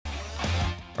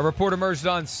A report emerged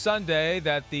on Sunday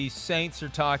that the Saints are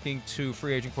talking to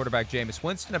free agent quarterback Jameis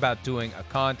Winston about doing a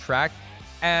contract.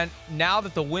 And now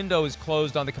that the window is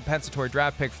closed on the compensatory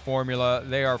draft pick formula,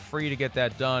 they are free to get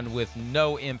that done with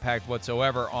no impact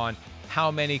whatsoever on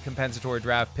how many compensatory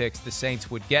draft picks the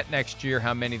Saints would get next year,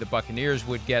 how many the Buccaneers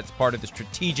would get. It's part of the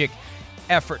strategic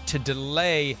effort to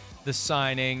delay the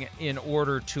signing in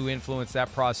order to influence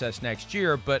that process next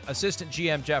year. But assistant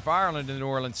GM Jeff Ireland in the New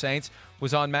Orleans Saints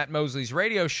was on Matt Mosley's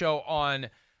radio show on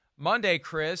Monday,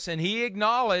 Chris, and he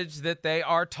acknowledged that they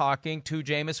are talking to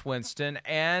Jameis Winston,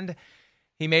 and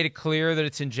he made it clear that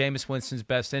it's in Jameis Winston's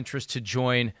best interest to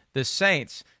join the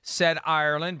Saints. Said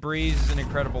Ireland, Breeze is an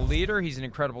incredible leader. He's an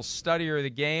incredible studier of the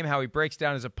game, how he breaks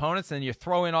down his opponents. And then you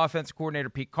throw in offensive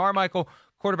coordinator Pete Carmichael,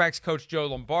 quarterbacks coach Joe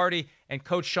Lombardi, and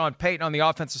coach Sean Payton on the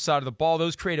offensive side of the ball.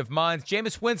 Those creative minds.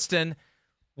 Jameis Winston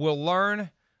will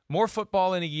learn more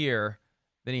football in a year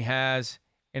than he has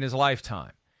in his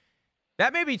lifetime.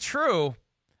 That may be true,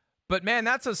 but, man,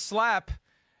 that's a slap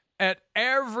at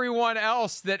everyone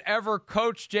else that ever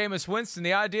coached Jameis Winston.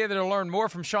 The idea that he'll learn more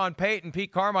from Sean Payton,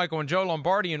 Pete Carmichael, and Joe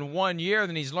Lombardi in 1 year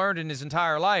than he's learned in his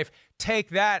entire life. Take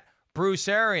that, Bruce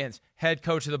Arians, head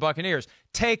coach of the Buccaneers.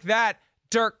 Take that,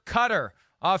 Dirk Cutter,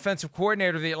 offensive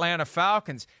coordinator of the Atlanta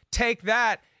Falcons. Take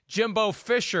that, Jimbo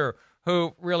Fisher,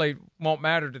 who really won't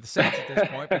matter to the Saints at this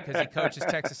point because he coaches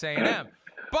Texas A&M.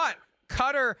 But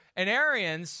Cutter and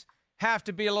Arians have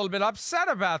to be a little bit upset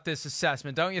about this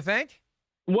assessment, don't you think?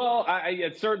 Well,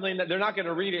 it's certainly they're not going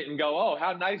to read it and go, "Oh,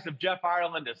 how nice of Jeff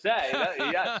Ireland to say."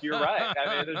 Yes, you're right.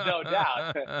 I mean, there's no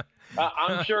doubt.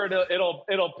 I'm sure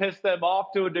it'll piss them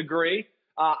off to a degree.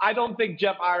 I don't think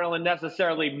Jeff Ireland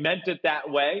necessarily meant it that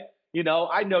way. You know,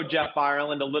 I know Jeff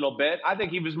Ireland a little bit. I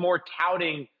think he was more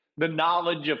touting the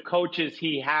knowledge of coaches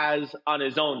he has on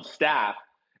his own staff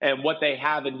and what they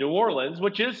have in New Orleans,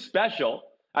 which is special.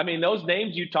 I mean, those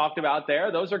names you talked about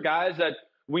there, those are guys that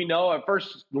we know at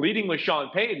first, leading with Sean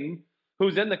Payton,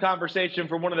 who's in the conversation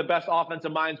for one of the best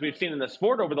offensive minds we've seen in the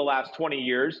sport over the last 20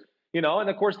 years. You know, and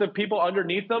of course the people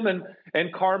underneath them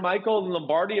and Carmichael and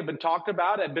Lombardi have been talked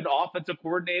about, have been offensive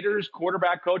coordinators,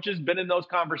 quarterback coaches, been in those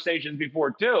conversations before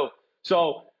too.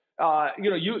 So,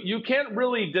 you can't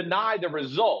really deny the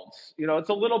results. You know, it's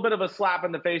a little bit of a slap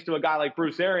in the face to a guy like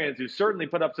Bruce Arians, who certainly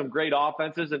put up some great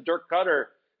offenses, and Dirk Cutter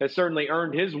has certainly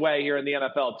earned his way here in the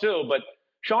NFL too. But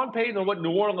Sean Payton and what New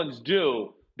Orleans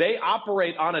do, they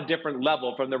operate on a different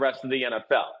level from the rest of the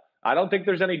NFL. I don't think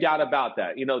there's any doubt about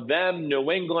that. You know, them,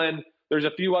 New England, there's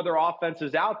a few other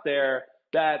offenses out there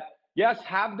that, yes,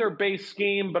 have their base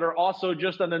scheme, but are also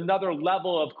just on another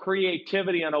level of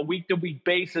creativity on a week-to-week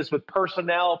basis with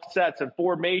personnel sets and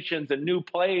formations and new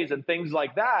plays and things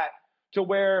like that, to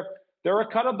where they're a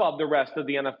cut above the rest of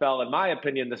the NFL, in my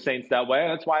opinion, the Saints that way.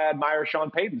 And that's why I admire Sean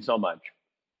Payton so much.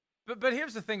 But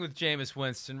here's the thing with Jameis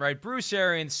Winston, right? Bruce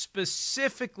Arians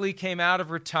specifically came out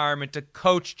of retirement to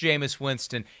coach Jameis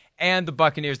Winston and the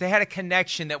Buccaneers. They had a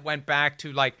connection that went back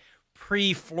to like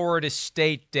pre-Florida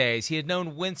State days. He had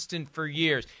known Winston for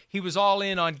years. He was all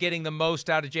in on getting the most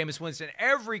out of Jameis Winston.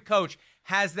 Every coach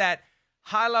has that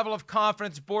high level of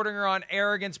confidence, bordering on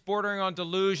arrogance, bordering on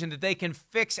delusion, that they can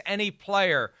fix any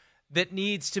player that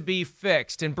needs to be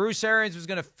fixed. And Bruce Arians was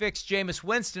going to fix Jameis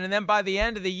Winston, and then by the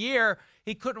end of the year,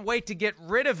 he couldn't wait to get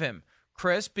rid of him,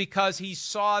 Chris, because he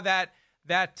saw that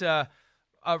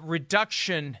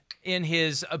reduction in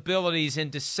his abilities in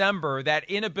December, that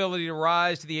inability to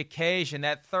rise to the occasion,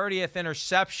 that 30th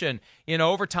interception in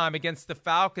overtime against the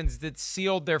Falcons that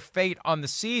sealed their fate on the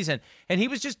season. And he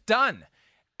was just done.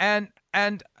 And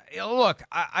look,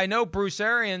 I know Bruce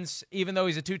Arians, even though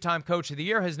he's a two-time coach of the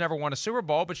year, has never won a Super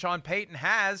Bowl, but Sean Payton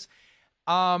has.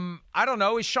 I don't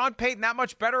know. Is Sean Payton that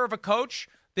much better of a coach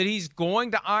that he's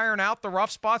going to iron out the rough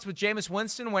spots with Jameis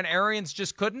Winston when Arians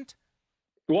just couldn't?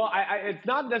 Well, it's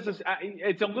not necessarily.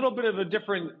 It's a little bit of a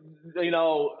different,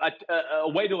 a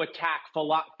way to attack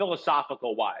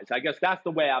philosophical wise. I guess that's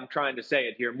the way I'm trying to say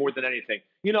it here more than anything.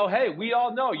 You know, hey, we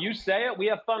all know, you say it, we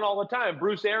have fun all the time.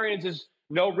 Bruce Arians is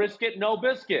no risk it, no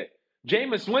biscuit.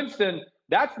 Jameis Winston,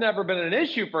 that's never been an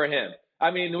issue for him.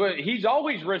 I mean, he's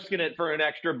always risking it for an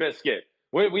extra biscuit.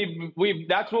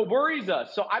 That's what worries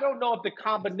us. So I don't know if the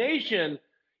combination,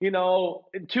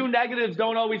 two negatives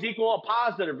don't always equal a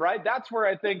positive, right? That's where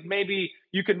I think maybe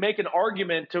you can make an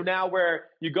argument to now where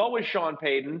you go with Sean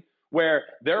Payton, where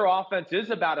their offense is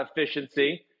about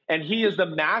efficiency, and he is the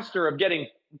master of getting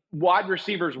wide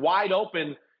receivers wide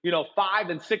open, 5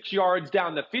 and 6 yards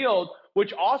down the field,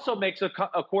 which also makes a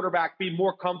quarterback be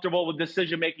more comfortable with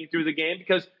decision-making through the game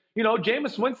because,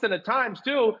 Jameis Winston at times,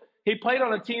 too, he played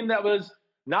on a team that was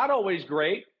not always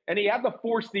great, and he had to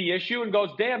force the issue and goes,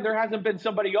 damn, there hasn't been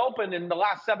somebody open in the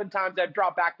last 7 times I've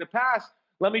dropped back to pass.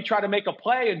 Let me try to make a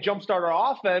play and jumpstart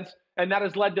our offense, and that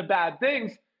has led to bad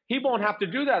things. He won't have to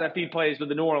do that if he plays with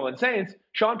the New Orleans Saints.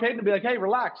 Sean Payton will be like, hey,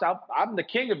 relax. I'm the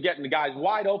king of getting the guys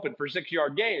wide open for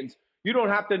 6-yard gains. You don't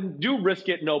have to do risk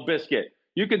it, no biscuit.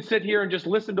 You can sit here and just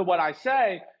listen to what I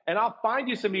say, and I'll find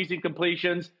you some easy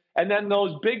completions, and then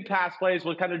those big pass plays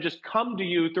will kind of just come to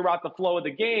you throughout the flow of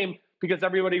the game because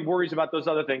everybody worries about those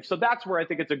other things. So that's where I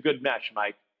think it's a good mesh,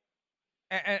 Mike.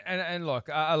 And look,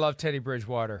 I love Teddy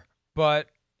Bridgewater, but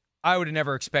I would have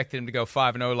never expected him to go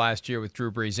 5-0 last year with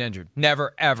Drew Brees injured.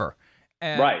 Never, ever.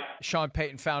 And right. Sean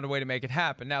Payton found a way to make it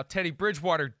happen. Now, Teddy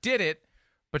Bridgewater did it,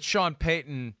 but Sean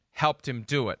Payton helped him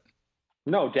do it.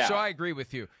 No doubt. So I agree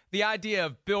with you. The idea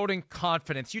of building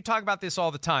confidence, you talk about this all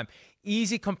the time.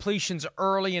 Easy completions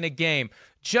early in a game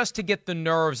just to get the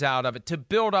nerves out of it, to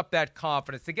build up that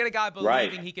confidence, to get a guy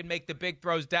believing he can make the big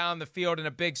throws down the field in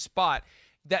a big spot.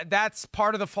 That's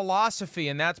part of the philosophy,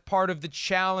 and that's part of the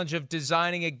challenge of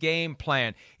designing a game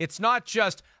plan. It's not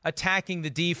just attacking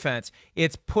the defense.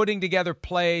 It's putting together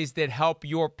plays that help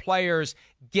your players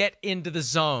get into the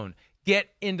zone, get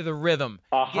into the rhythm,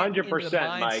 100%, get into the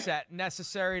mindset Mike.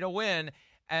 necessary to win.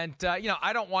 And,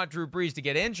 I don't want Drew Brees to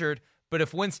get injured, but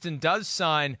if Winston does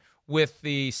sign with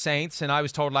the Saints, and I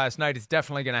was told last night it's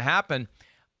definitely going to happen,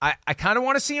 I kind of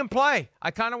want to see him play. I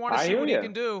kind of want to see what he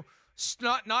can do.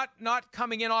 Not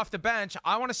coming in off the bench.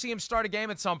 I want to see him start a game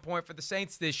at some point for the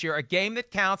Saints this year, a game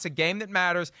that counts, a game that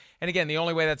matters. And again, the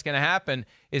only way that's going to happen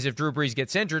is if Drew Brees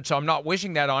gets injured, so I'm not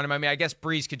wishing that on him. I mean, I guess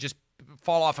Brees could just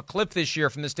fall off a cliff this year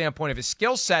from the standpoint of his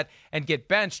skill set and get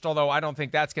benched, although I don't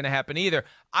think that's going to happen either.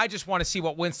 I just want to see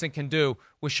what Winston can do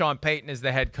with Sean Payton as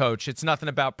the head coach. It's nothing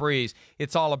about Brees.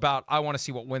 It's all about I want to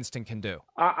see what Winston can do.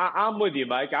 I'm with you,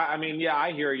 Mike. I mean, yeah,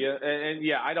 I hear you. And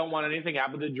yeah, I don't want anything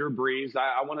happen to Drew Brees.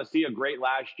 I want to see a great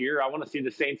last year. I want to see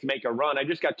the Saints make a run. I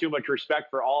just got too much respect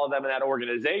for all of them in that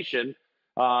organization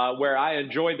where I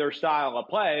enjoyed their style of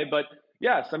play. But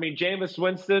yes, I mean, Jameis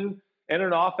Winston – in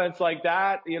an offense like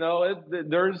that,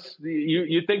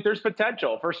 you think there's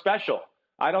potential for special.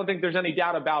 I don't think there's any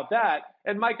doubt about that.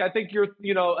 And Mike, I think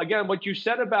again, what you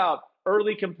said about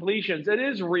early completions, it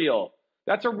is real.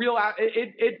 That's a real,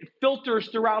 it filters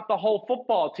throughout the whole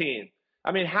football team.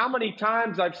 I mean, how many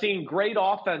times I've seen great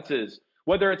offenses,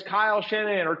 whether it's Kyle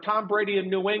Shanahan or Tom Brady in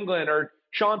New England or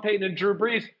Sean Payton and Drew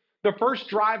Brees, the first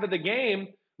drive of the game,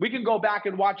 we can go back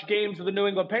and watch games of the New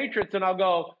England Patriots and I'll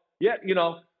go, yeah,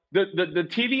 the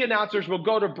TV announcers will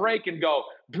go to break and go,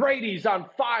 Brady's on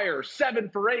fire, 7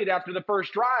 for 8 after the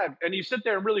first drive. And you sit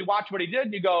there and really watch what he did.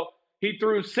 And you go, he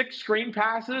threw 6 screen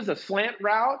passes, a slant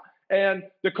route, and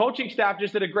the coaching staff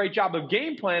just did a great job of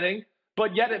game planning,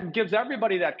 but yet it gives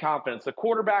everybody that confidence. The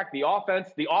quarterback, the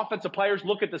offensive players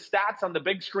look at the stats on the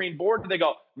big screen board and they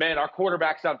go, man, our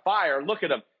quarterback's on fire. Look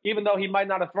at him, even though he might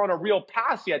not have thrown a real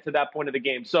pass yet to that point of the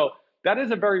game. So that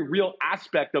is a very real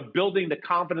aspect of building the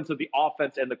confidence of the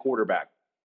offense and the quarterback.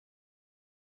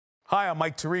 Hi, I'm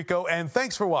Mike Tirico, and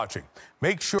thanks for watching.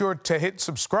 Make sure to hit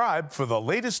subscribe for the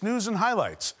latest news and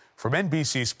highlights from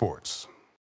NBC Sports.